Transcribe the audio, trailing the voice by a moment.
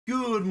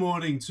Good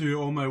morning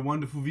to all my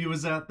wonderful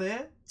viewers out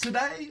there.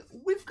 Today,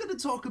 we've got to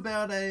talk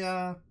about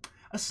a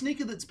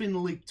sneaker that's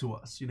been leaked to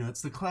us. You know,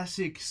 it's the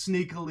classic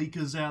sneaker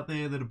leakers out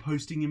there that are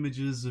posting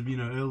images of, you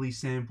know, early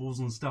samples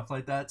and stuff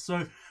like that.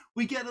 So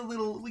we get a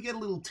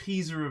little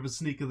teaser of a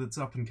sneaker that's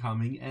up and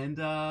coming, and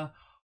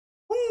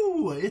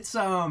it's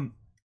an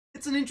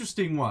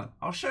interesting one.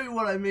 I'll show you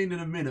what I mean in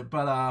a minute,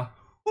 but I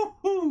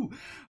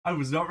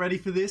was not ready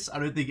for this. I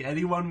don't think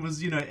anyone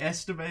was, you know,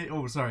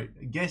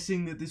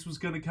 guessing that this was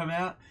going to come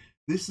out.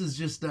 This is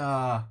just,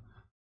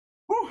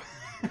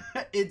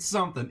 it's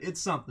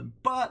something,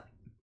 but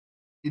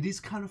it is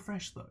kind of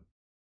fresh though.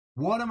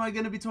 What am I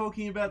going to be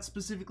talking about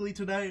specifically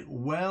today?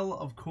 Well,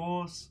 of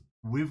course,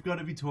 we've got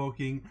to be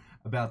talking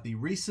about the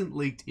recent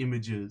leaked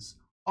images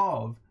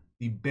of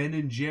the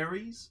Ben &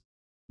 Jerry's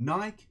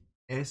Nike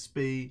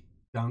SB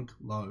Dunk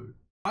Low.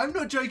 I'm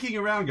not joking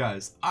around,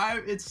 guys.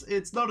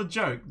 It's not a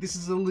joke. This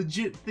is a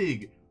legit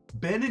thing.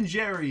 Ben &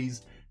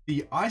 Jerry's,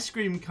 the ice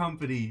cream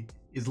company,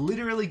 is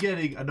literally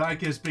getting a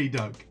Nike SB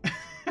Dunk.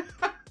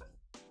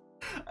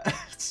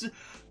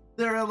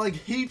 There are like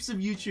heaps of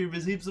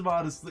YouTubers, heaps of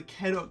artists that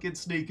cannot get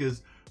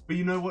sneakers, but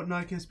you know what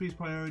Nike SB's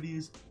priority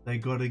is? They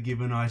gotta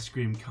give an ice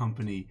cream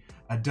company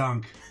a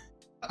dunk.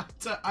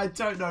 I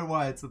don't know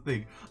why it's a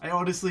thing. I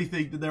honestly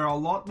think that there are a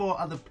lot more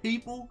other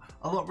people,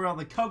 a lot more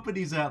other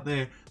companies out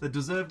there that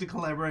deserve to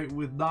collaborate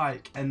with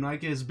Nike and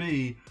Nike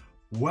SB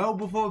well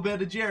before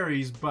Ben &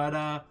 Jerry's,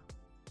 but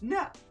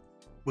nah,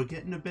 we're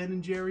getting a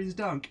Ben & Jerry's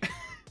dunk.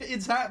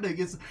 It's happening.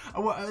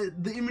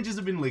 The images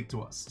have been leaked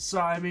to us,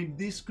 so I mean,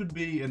 this could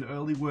be an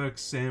early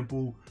works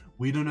sample.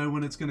 We don't know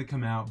when it's going to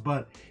come out,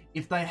 but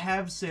if they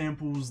have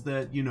samples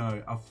that, you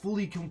know, are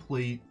fully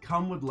complete,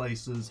 come with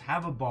laces,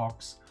 have a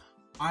box,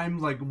 I'm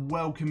like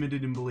well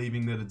committed in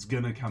believing that it's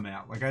gonna come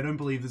out. Like, I don't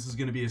believe this is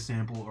gonna be a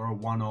sample or a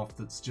one-off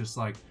that's just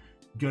like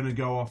gonna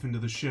go off into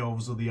the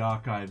shelves or the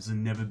archives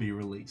and never be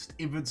released.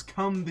 If it's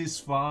come this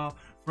far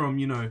from,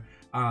 you know,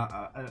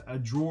 a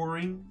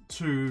drawing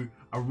to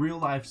a real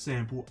life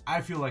sample,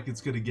 I feel like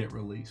it's gonna get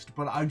released.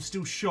 But I'm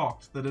still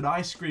shocked that an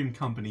ice cream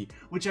company,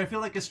 which I feel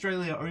like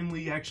Australia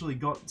only actually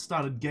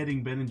started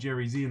getting Ben &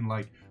 Jerry's in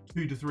like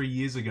 2 to 3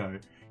 years ago,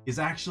 is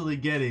actually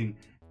getting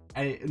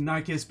a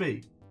Nike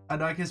SB. A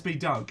Nike SB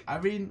Dunk.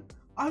 I mean,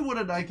 I want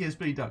a Nike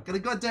SB Dunk, and a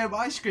goddamn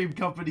ice cream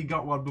company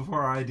got one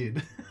before I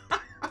did.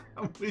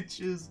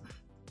 Which is,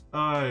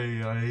 I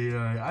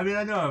mean,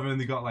 I know I've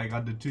only got like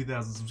under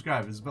 2,000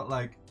 subscribers, but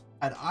like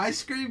an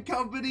ice cream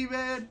company,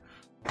 man.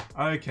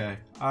 Okay,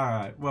 all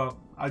right. Well,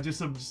 I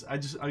guess I'm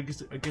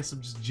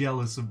just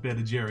jealous of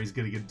Ben & Jerry's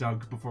getting a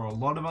dunk before a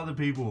lot of other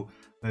people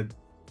that,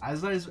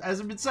 as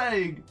I've been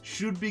saying,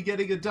 should be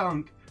getting a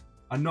dunk,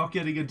 are not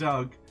getting a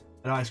dunk.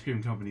 An ice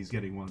cream company's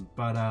getting one,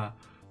 but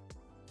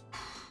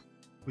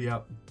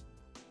yep,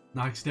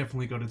 Nike's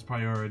definitely got its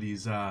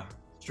priorities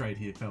straight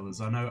here, fellas.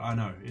 I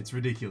know, it's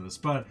ridiculous.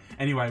 But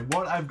anyway,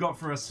 what I've got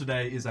for us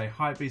today is a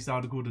HYPEBEAST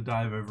article to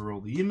dive over all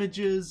the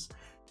images,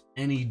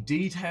 any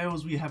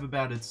details we have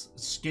about its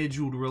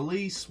scheduled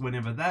release,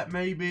 whenever that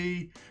may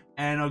be,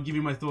 and I'll give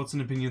you my thoughts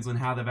and opinions on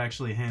how they've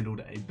actually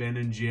handled a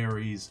Ben &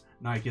 Jerry's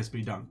Nike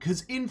SB Dunk.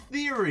 Because in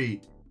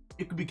theory,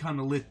 it could be kind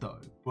of lit though,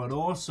 but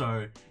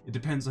also it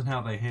depends on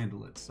how they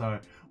handle it. So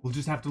we'll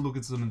just have to look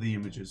at some of the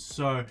images.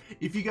 So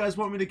if you guys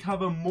want me to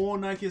cover more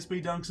Nike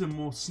SB Dunks and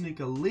more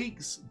sneaker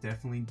leaks,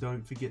 definitely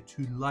don't forget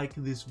to like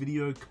this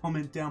video,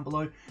 comment down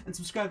below, and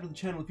subscribe to the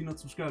channel if you're not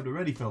subscribed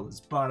already, fellas.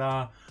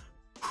 But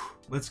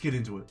let's get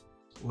into it.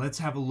 Let's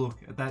have a look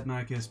at that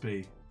Nike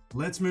SB.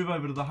 Let's move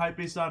over to the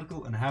HYPEBEAST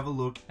article and have a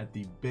look at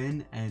the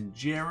Ben &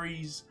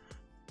 Jerry's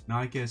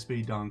Nike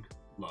SB Dunk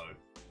Low.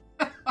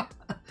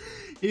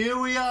 Here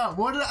we are.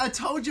 I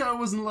told you I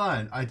wasn't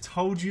lying. I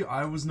told you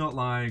I was not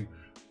lying,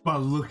 but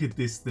look at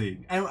this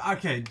thing. And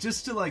okay,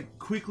 just to like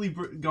quickly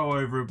go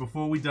over it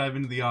before we dive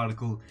into the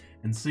article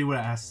and see what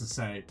it has to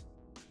say.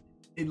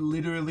 It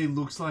literally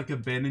looks like a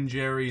Ben &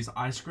 Jerry's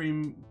ice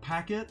cream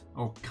packet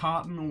or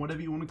carton or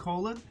whatever you want to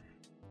call it.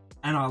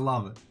 And I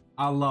love it.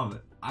 I love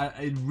it.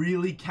 It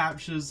really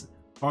captures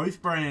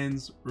both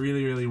brands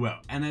really, really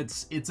well. And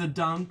it's a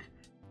dunk.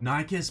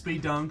 Nike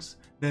SB Dunks,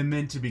 they're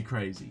meant to be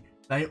crazy.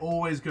 They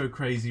always go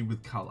crazy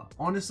with color.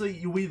 Honestly,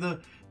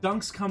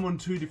 dunks come on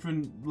two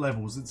different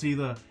levels. It's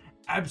either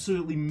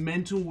absolutely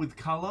mental with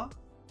color,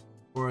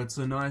 or it's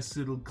a nice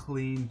little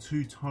clean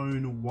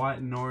two-tone white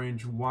and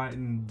orange, white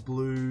and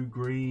blue,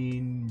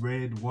 green,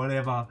 red,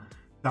 whatever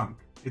dunk.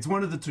 It's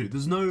one of the two.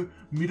 There's no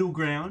middle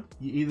ground.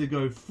 You either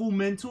go full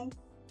mental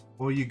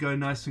or you go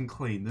nice and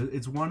clean.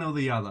 It's one or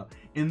the other.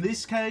 In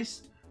this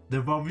case,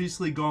 they've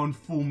obviously gone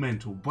full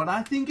mental, but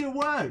I think it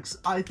works.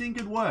 I think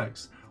it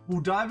works. We'll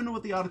dive into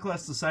what the article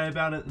has to say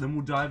about it, and then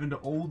we'll dive into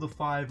all the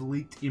 5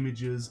 leaked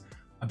images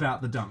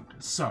about the dunk.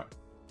 So,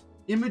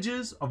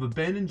 images of a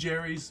Ben &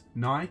 Jerry's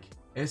Nike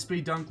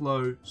SB Dunk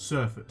Low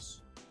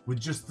surface with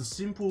just the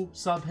simple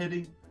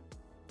subheading,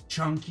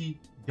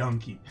 Chunky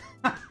Dunky.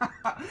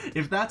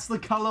 If that's the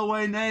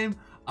colorway name,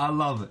 I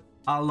love it.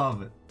 I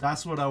love it.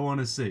 That's what I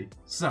want to see.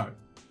 So,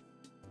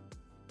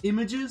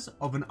 images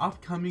of an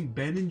upcoming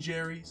Ben &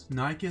 Jerry's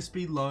Nike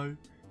SB Low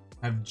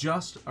have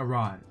just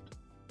arrived.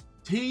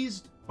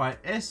 Teased by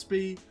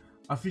SB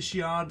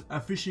aficionado,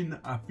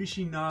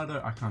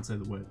 I can't say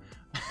the word.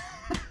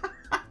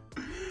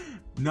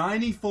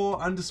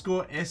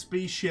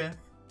 94_SB chef,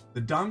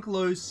 the Dunk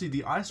lows see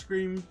the ice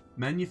cream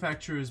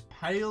manufacturer's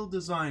pale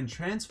design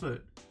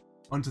transferred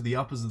onto the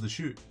uppers of the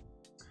shoe.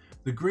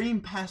 The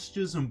green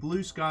pastures and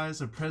blue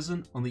skies are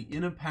present on the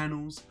inner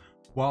panels,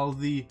 while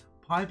the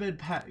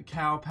HYPEBEAST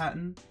cow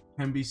pattern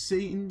can be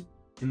seen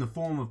in the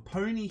form of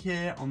pony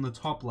hair on the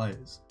top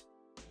layers.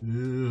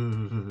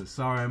 Ugh,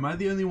 sorry, am I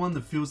the only one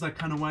that feels that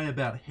kind of way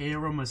about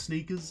hair on my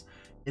sneakers?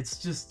 It's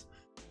just,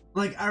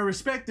 like, I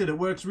respect it, it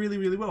works really,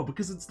 really well,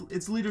 because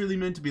it's literally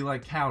meant to be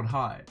like cow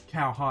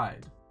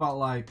hide, but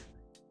like,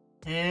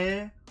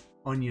 hair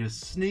on your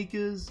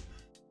sneakers,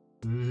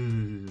 I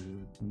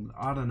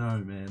don't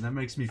know, man, that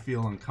makes me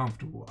feel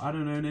uncomfortable. I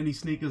don't own any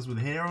sneakers with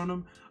hair on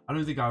them. I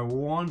don't think I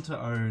want to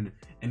own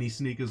any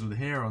sneakers with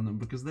hair on them,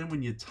 because then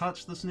when you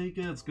touch the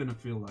sneaker, it's gonna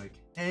feel like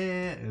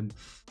hair, and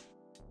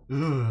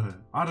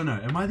I don't know.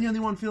 Am I the only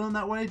one feeling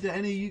that way? Do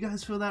any of you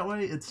guys feel that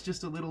way? It's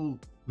just a little,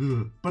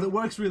 but it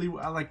works really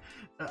well. Like,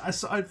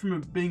 aside from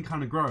it being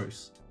kind of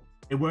gross,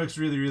 it works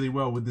really, really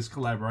well with this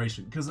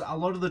collaboration, because a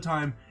lot of the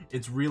time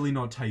it's really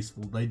not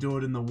tasteful. They do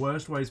it in the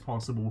worst ways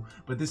possible,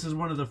 but this is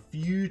one of the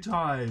few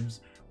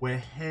times where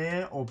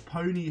hair or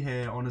pony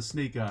hair on a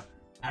sneaker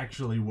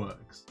actually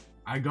works.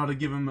 I gotta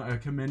give them a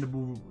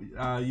commendable,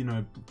 you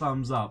know,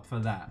 thumbs up for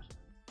that.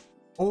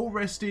 All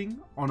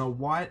resting on a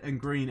white and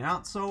green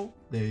outsole.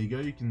 There you go,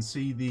 you can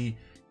see the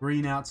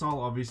green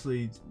outsole,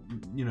 obviously,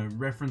 you know,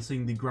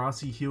 referencing the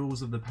grassy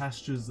hills of the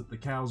pastures that the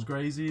cows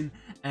graze in,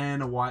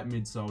 and a white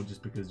midsole,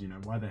 just because, you know,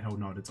 why the hell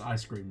not? It's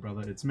ice cream,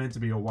 brother. It's meant to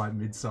be a white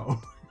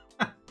midsole.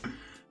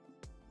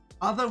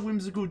 Other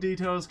whimsical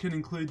details can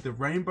include the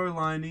rainbow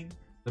lining,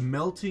 the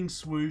melting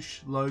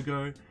swoosh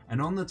logo,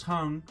 and on the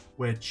tongue,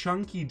 where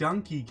Chunky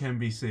Dunky can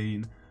be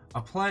seen,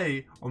 a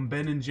play on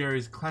Ben &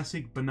 Jerry's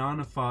classic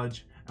banana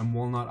fudge and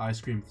walnut ice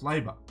cream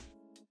flavor.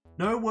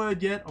 No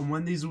word yet on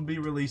when these will be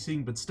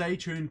releasing, but stay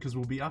tuned because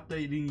we'll be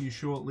updating you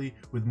shortly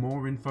with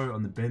more info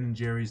on the Ben &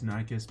 Jerry's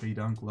Nike SB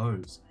Dunk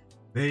lows.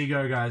 There you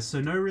go, guys. So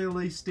no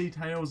release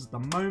details at the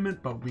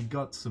moment, but we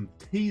got some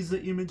teaser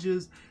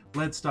images.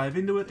 Let's dive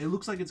into it. It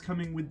looks like it's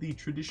coming with the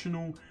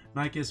traditional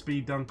Nike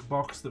SB Dunk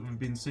box that we've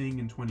been seeing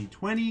in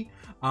 2020.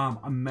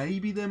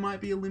 Maybe there might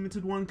be a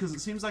limited one, because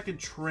it seems like a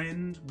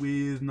trend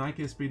with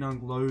Nike SB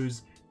Dunk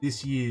lows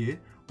this year,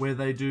 where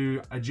they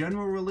do a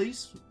general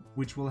release,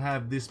 which will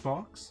have this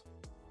box,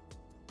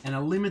 and a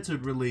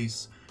limited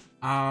release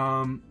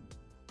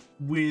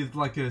with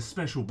like a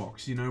special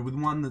box, you know, with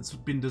one that's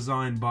been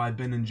designed by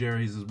Ben &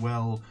 Jerry's as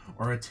well,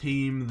 or a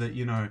team that,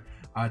 you know,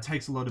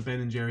 takes a lot of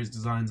Ben & Jerry's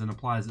designs and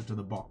applies it to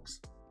the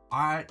box.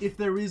 If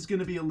there is going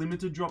to be a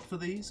limited drop for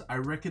these, I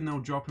reckon they'll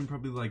drop in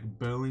probably like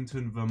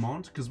Burlington,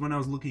 Vermont, because when I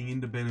was looking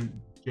into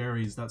Ben &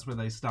 Jerry's, that's where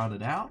they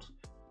started out.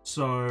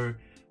 So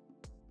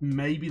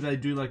maybe they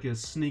do like a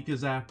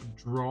sneakers app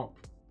drop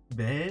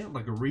there,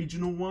 like a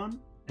regional one,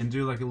 and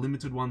do like a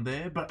limited one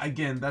there. But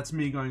again, that's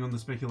me going on the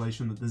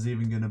speculation that there's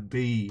even going to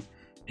be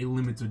a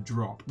limited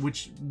drop,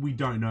 which we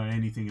don't know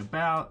anything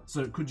about,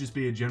 so it could just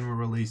be a general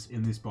release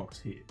in this box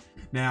here.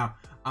 Now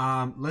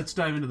let's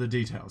dive into the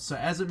details. So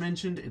as it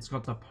mentioned, it's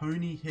got the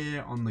pony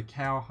hair on the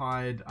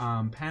cowhide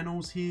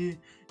panels here.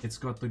 It's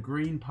got the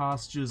green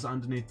pastures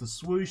underneath the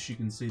swoosh, you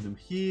can see them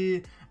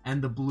here,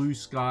 and the blue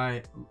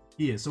sky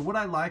here. So what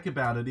I like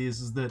about it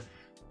is that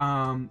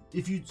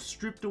if you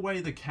stripped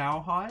away the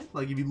cowhide,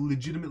 like if you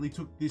legitimately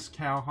took this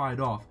cowhide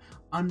off,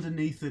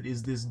 underneath it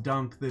is this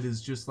dunk that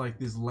is just like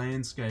this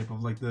landscape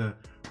of like the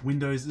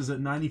Windows, is it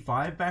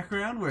 95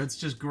 background, where it's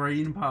just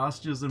green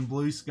pastures and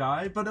blue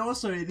sky, but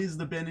also it is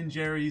the Ben &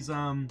 Jerry's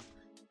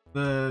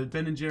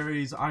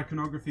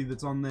iconography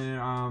that's on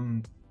their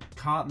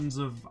cartons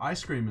of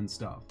ice cream and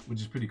stuff, which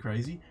is pretty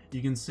crazy.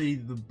 You can see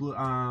the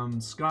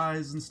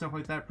skies and stuff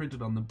like that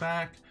printed on the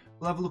back.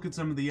 We'll have a look at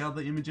some of the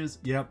other images.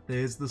 Yep,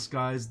 there's the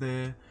skies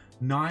there.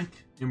 Nike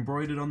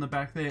embroidered on the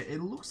back there.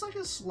 It looks like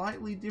a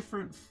slightly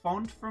different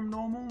font from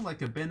normal,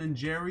 like a Ben &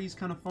 Jerry's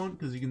kind of font,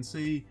 because you can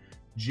see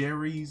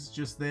Jerry's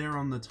just there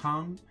on the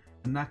tongue,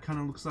 and that kind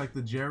of looks like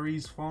the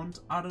Jerry's font.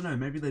 I don't know,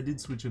 maybe they did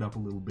switch it up a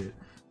little bit.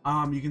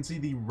 You can see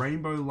the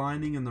rainbow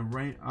lining and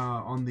the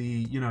on the,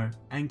 you know,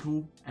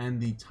 ankle and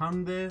the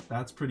tongue there.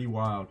 That's pretty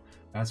wild.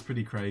 That's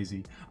pretty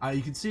crazy.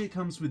 You can see it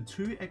comes with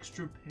 2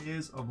 extra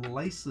pairs of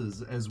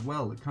laces as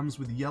well. It comes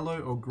with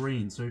yellow or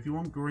green. So if you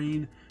want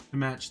green to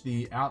match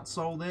the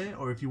outsole there,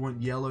 or if you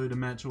want yellow to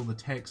match all the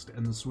text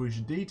and the swoosh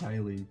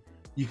detailing,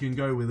 you can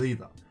go with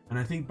either. And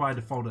I think by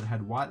default it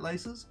had white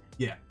laces.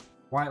 Yeah,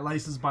 white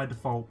laces by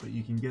default, but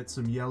you can get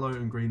some yellow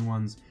and green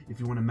ones if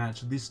you want to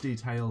match this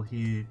detail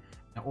here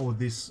or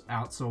this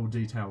outsole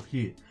detail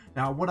here.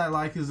 Now what I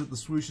like is that the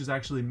swoosh is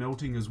actually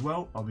melting as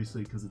well,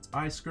 obviously because it's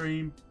ice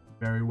cream.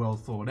 Very well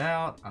thought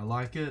out. I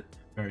like it.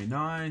 Very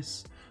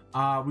nice.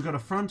 We got a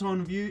front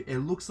on view. It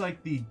looks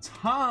like the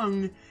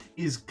tongue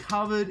is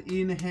covered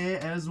in hair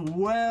as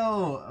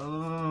well.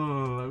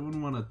 Oh, I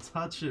wouldn't want to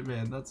touch it,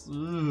 man. That's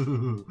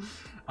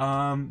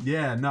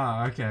yeah,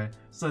 no, okay.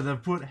 So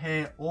they've put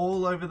hair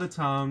all over the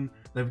tongue.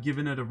 They've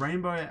given it a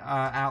rainbow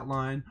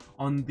outline.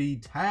 On the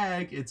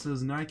tag, it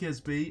says Nike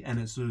SB and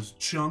it says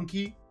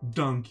Chunky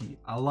Donkey.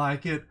 I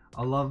like it.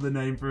 I love the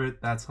name for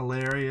it. That's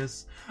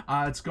hilarious.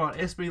 It's got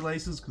SB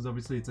laces because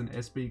obviously it's an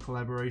SB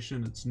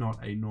collaboration. It's not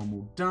a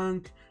normal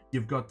dunk.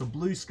 You've got the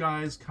blue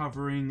skies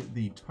covering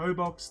the toe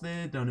box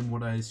there, done in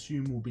what I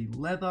assume will be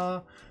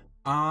leather.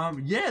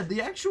 Yeah,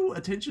 the actual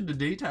attention to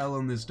detail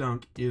on this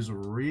dunk is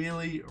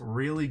really,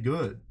 really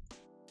good.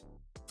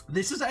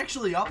 This is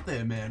actually up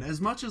there, man.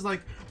 As much as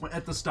like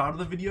at the start of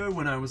the video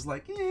when I was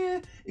like, yeah,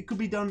 it could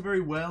be done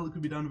very well, it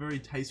could be done very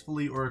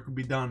tastefully, or it could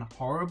be done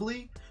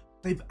horribly,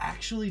 they've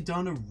actually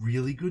done a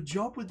really good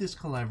job with this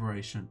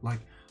collaboration.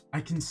 Like,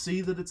 I can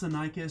see that it's a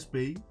Nike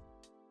SB,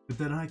 but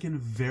then I can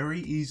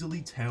very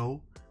easily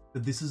tell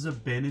that this is a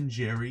Ben &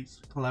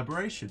 Jerry's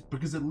collaboration,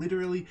 because it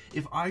literally,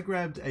 if I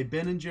grabbed a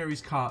Ben &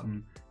 Jerry's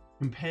carton,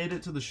 compared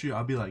it to the shoe,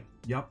 I'd be like,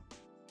 yep,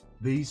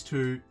 these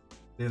two,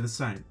 they're the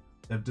same.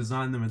 They've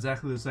designed them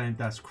exactly the same.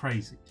 That's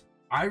crazy.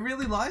 I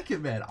really like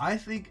it, man. I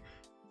think,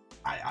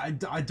 I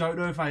don't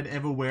know if I'd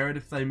ever wear it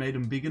if they made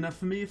them big enough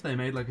for me, if they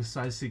made like a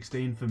size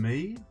 16 for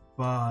me,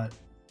 but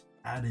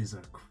that is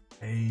a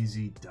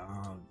crazy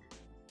dunk.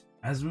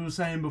 As we were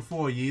saying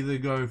before, you either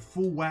go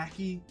full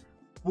wacky,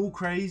 full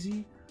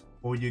crazy,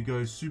 or you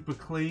go super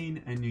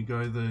clean and you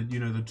go the, you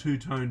know, the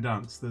two-tone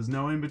dunks. There's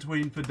no in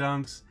between for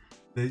dunks.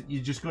 You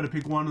just got to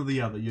pick one or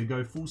the other. You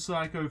go full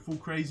psycho, full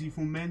crazy,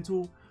 full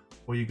mental,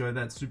 or you go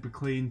that super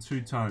clean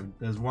two-tone.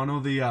 There's one or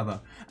the other.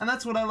 And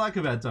that's what I like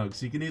about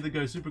dunks. You can either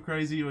go super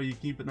crazy or you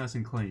keep it nice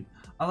and clean.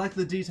 I like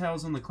the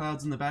details on the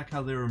clouds in the back,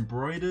 how they're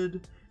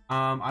embroidered.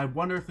 I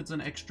wonder if it's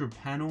an extra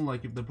panel,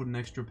 like if they put an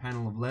extra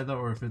panel of leather,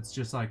 or if it's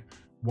just like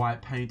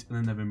white paint and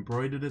then they've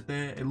embroidered it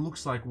there. It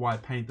looks like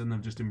white paint and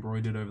they've just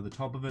embroidered over the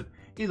top of it.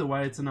 Either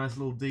way, it's a nice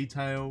little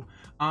detail.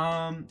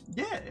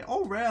 Yeah,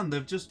 all around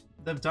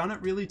they've done it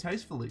really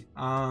tastefully.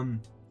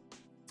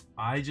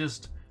 I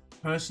just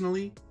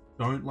personally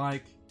don't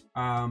like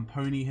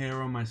pony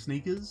hair on my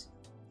sneakers,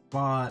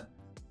 but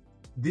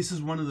this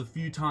is one of the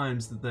few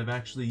times that they've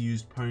actually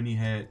used pony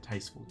hair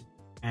tastefully,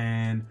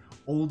 and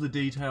all the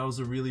details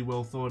are really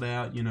well thought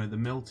out. You know, the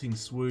melting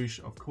swoosh,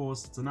 of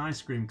course, it's an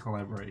ice cream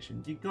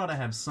collaboration. You gotta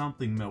have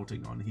something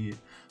melting on here.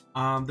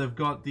 They've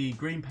got the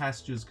green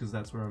pastures because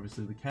that's where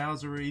obviously the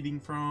cows are eating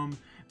from,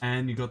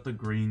 and you got the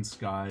green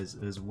skies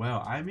as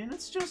well. I mean,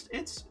 it's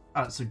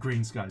so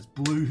green skies,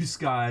 blue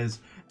skies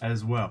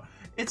as well.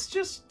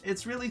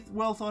 It's really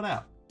well thought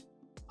out.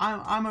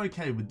 I'm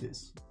okay with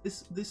this.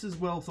 This is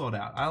well thought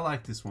out. I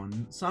like this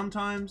one.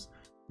 Sometimes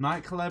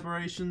Nike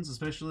collaborations,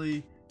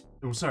 especially,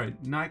 Nike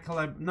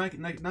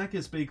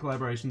SB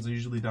collaborations are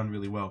usually done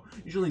really well.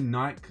 Usually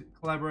Nike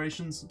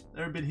collaborations,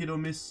 they're a bit hit or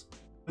miss.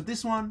 But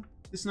this one,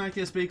 this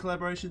Nike SB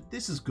collaboration,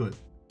 this is good.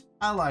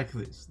 I like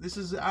this.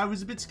 I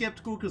was a bit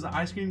skeptical because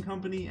ice cream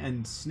company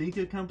and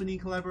sneaker company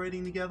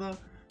collaborating together,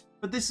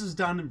 but this is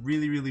done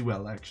really, really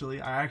well, actually.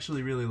 I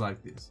actually really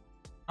like this.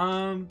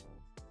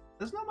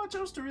 There's not much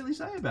else to really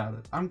say about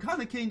it. I'm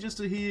kind of keen just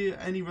to hear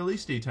any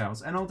release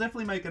details, and I'll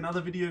definitely make another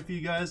video for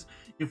you guys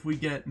if we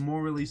get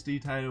more release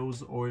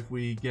details or if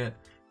we get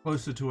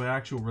closer to an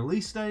actual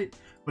release date.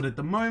 But at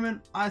the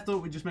moment, I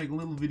thought we'd just make a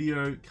little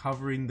video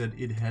covering that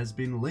it has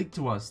been leaked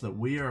to us that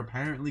we are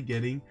apparently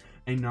getting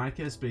a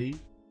Nike SB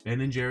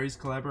Ben & Jerry's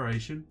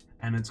collaboration,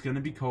 and it's going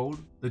to be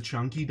called the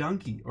Chunky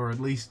Donkey, or at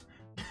least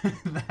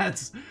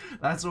that's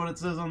what it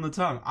says on the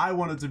tongue. I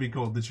want it to be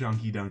called the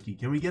Chunky Donkey.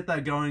 Can we get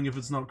that going if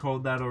it's not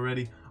called that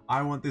already?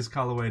 I want this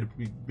colorway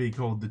to be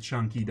called the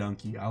Chunky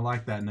Donkey. I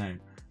like that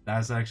name.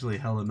 That's actually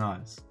hella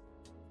nice.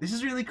 This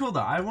is really cool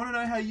though. I want to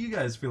know how you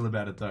guys feel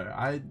about it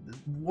though.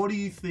 What do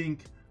you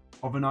think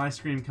of an ice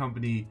cream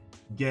company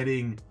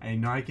getting a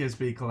Nike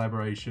SB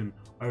collaboration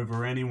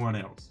over anyone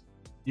else?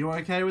 You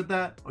okay with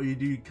that? Or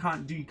do you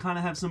kind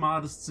of have some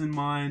artists in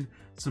mind,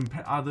 some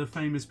other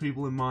famous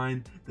people in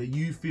mind that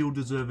you feel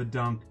deserve a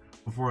dunk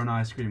before an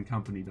ice cream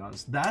company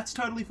does? That's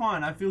totally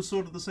fine. I feel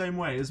sort of the same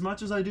way. As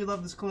much as I do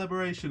love this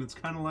collaboration, it's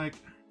kind of like,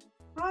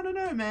 I don't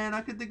know, man. I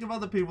could think of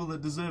other people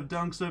that deserve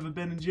dunks over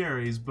Ben &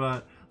 Jerry's,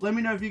 but let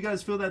me know if you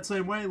guys feel that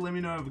same way. Let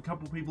me know if a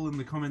couple people in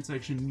the comment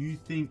section you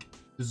think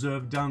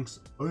deserve dunks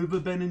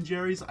over Ben &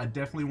 Jerry's. I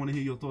definitely want to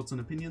hear your thoughts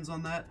and opinions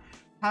on that.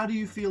 How do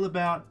you feel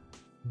about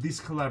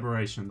this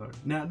collaboration though?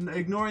 Now,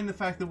 ignoring the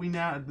fact that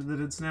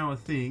it's now a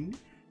thing,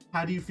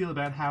 how do you feel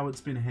about how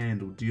it's been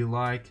handled? Do you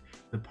like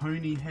the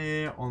pony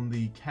hair on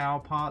the cow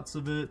parts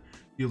of it?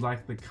 Do you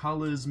like the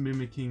colors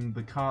mimicking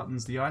the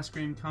cartons the ice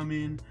cream come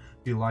in?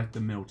 Do you like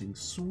the melting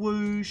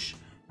swoosh?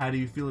 How do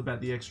you feel about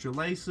the extra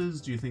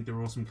laces? Do you think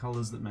they're awesome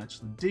colors that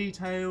match the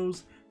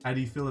details? How do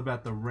you feel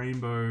about the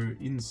rainbow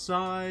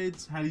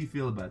insides? How do you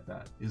feel about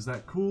that? Is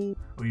that cool?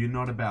 Or you're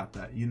not about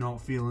that? You're not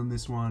feeling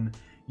this one?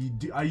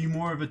 Are you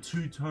more of a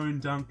two-tone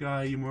dunk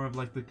guy? Are you more of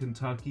like the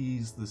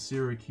Kentuckys, the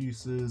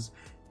Syracuses?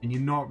 and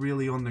you're not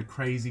really on the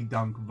crazy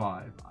dunk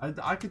vibe.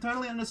 I can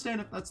totally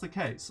understand if that's the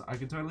case. I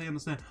can totally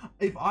understand.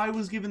 If I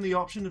was given the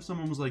option, if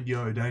someone was like,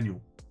 yo,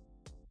 Daniel,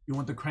 you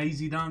want the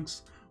crazy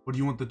dunks or do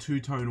you want the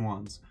two-tone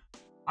ones?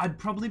 I'd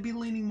probably be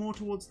leaning more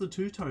towards the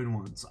two-tone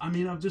ones. I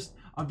mean,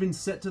 I've been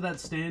set to that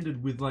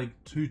standard with like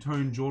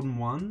two-tone Jordan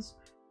 1s.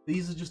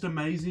 These are just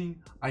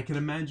amazing. I can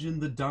imagine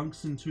the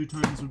dunks in two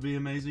tones would be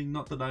amazing.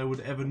 Not that I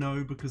would ever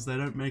know because they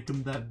don't make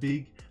them that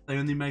big. They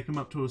only make them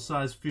up to a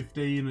size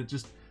 15 and it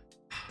just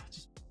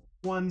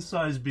one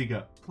size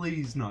bigger.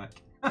 Please,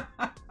 Nike.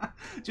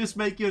 Just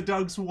make your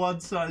dunks one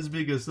size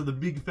bigger so the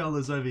big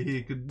fellas over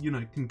here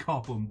can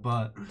cop them.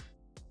 But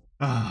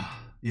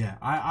yeah,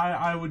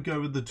 I would go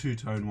with the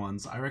two-tone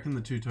ones. I reckon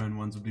the two-tone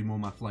ones would be more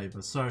my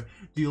flavor. So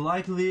do you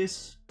like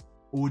this?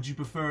 Or would you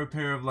prefer a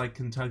pair of like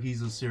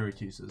Kentuckies or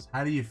Syracuses?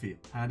 How do you feel?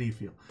 How do you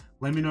feel?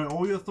 Let me know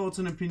all your thoughts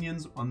and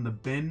opinions on the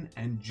Ben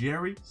 &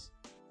 Jerry's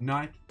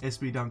Nike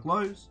SB Dunk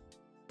Lows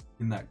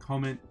in that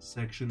comment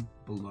section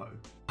below.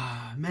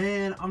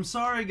 Man, I'm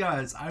sorry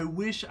guys. I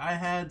wish I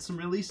had some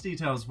release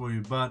details for you,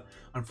 but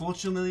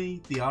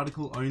unfortunately the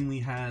article only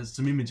has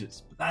some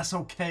images. But that's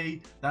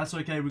okay. That's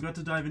okay. We got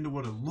to dive into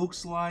what it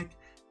looks like.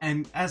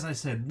 And as I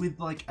said, with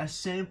like a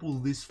sample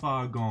this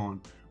far gone,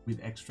 with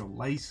extra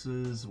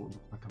laces, what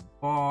looks like a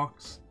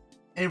box,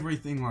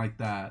 everything like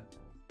that,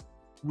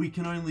 we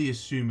can only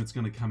assume it's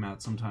going to come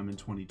out sometime in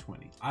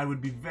 2020. I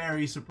would be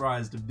very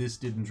surprised if this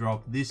didn't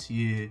drop this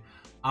year.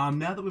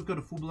 Now that we've got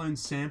a full-blown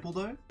sample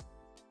though,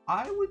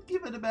 I would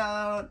give it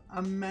about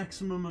a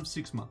maximum of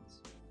 6 months.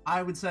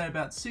 I would say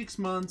about 6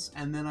 months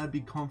and then I'd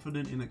be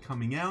confident in it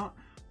coming out.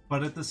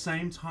 But at the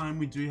same time,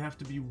 we do have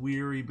to be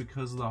weary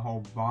because of the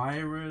whole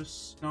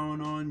virus going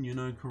on. You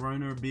know,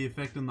 Corona would be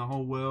affecting the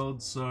whole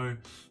world. So,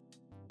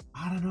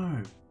 I don't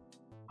know.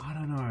 I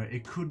don't know.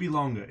 It could be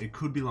longer. It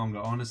could be longer.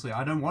 Honestly,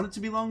 I don't want it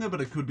to be longer,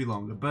 but it could be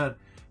longer. But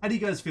how do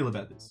you guys feel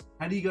about this?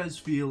 How do you guys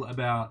feel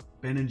about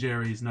Ben &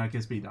 Jerry's Nike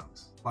SB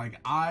Dunks? Like,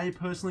 I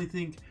personally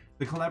think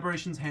the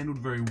collaboration's handled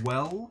very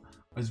well.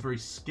 I was very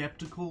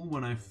skeptical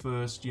when I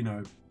first,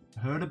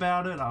 heard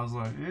about it. I was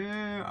like,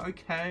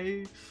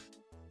 okay.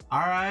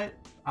 Alright,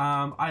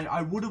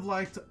 I would have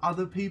liked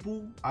other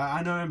people.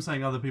 I know I'm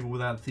saying other people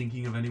without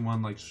thinking of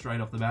anyone like straight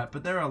off the bat,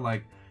 but there are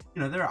like,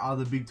 there are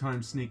other big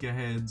time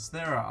sneakerheads,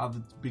 there are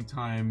other big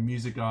time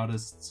music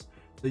artists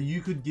that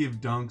you could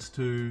give dunks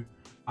to.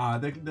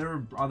 There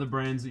are other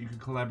brands that you could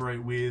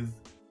collaborate with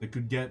that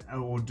could get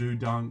or do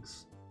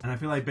dunks. And I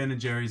feel like Ben &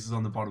 Jerry's is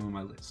on the bottom of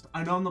my list.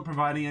 I know I'm not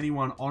providing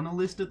anyone on a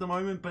list at the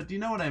moment, but do you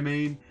know what I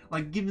mean?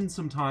 Like, given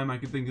some time, I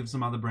could think of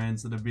some other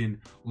brands that have been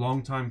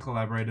long-time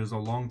collaborators or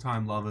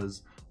long-time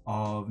lovers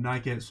of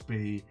Nike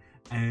SB,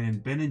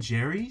 and Ben &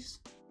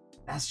 Jerry's?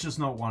 That's just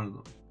not one of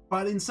them.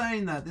 But in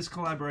saying that, this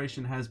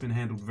collaboration has been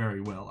handled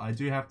very well. I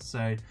do have to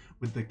say,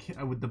 with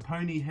the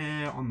pony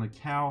hair on the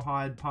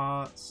cowhide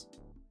parts,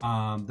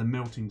 the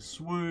melting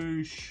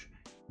swoosh,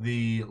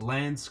 the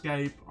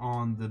landscape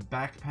on the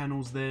back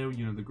panels there,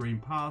 the green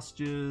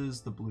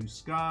pastures, the blue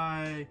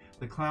sky,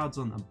 the clouds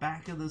on the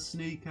back of the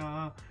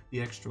sneaker,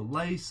 the extra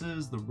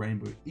laces, the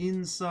rainbow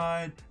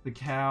inside, the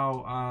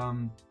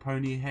cow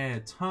pony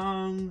hair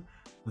tongue,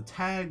 the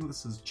tag,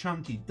 this is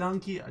Chunky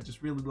Dunky. I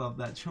just really love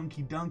that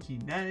Chunky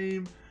Dunky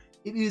name.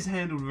 It is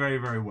handled very,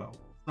 very well.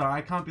 So I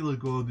can't be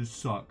like, oh, this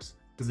sucks,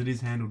 because it is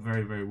handled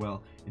very, very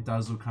well. It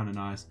does look kind of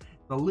nice.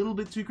 A little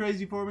bit too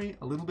crazy for me,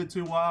 a little bit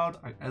too wild.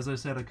 As I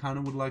said, I kind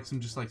of would like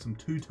some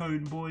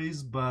two-tone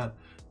boys, but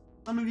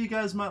some of you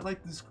guys might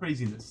like this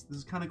craziness. This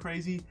is kind of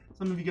crazy.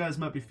 Some of you guys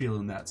might be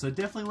feeling that. So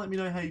definitely let me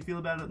know how you feel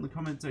about it in the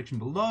comment section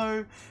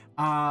below.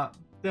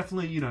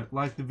 Definitely,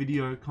 like the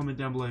video, comment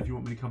down below if you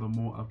want me to cover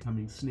more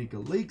upcoming sneaker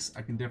leaks.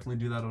 I can definitely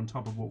do that on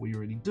top of what we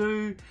already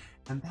do.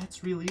 And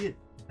that's really it.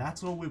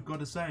 That's all we've got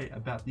to say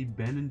about the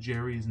Ben &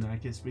 Jerry's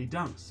Nike SB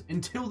Dunks.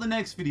 Until the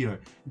next video,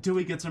 until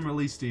we get some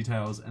release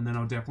details, and then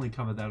I'll definitely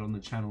cover that on the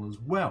channel as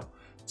well.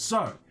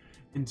 So,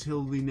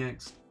 until the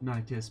next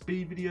Nike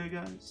SB video,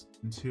 guys,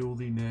 until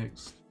the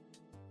next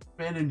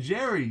Ben &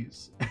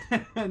 Jerry's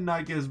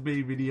Nike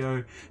SB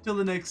video, till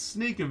the next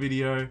sneaker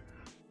video,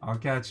 I'll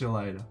catch you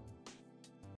later.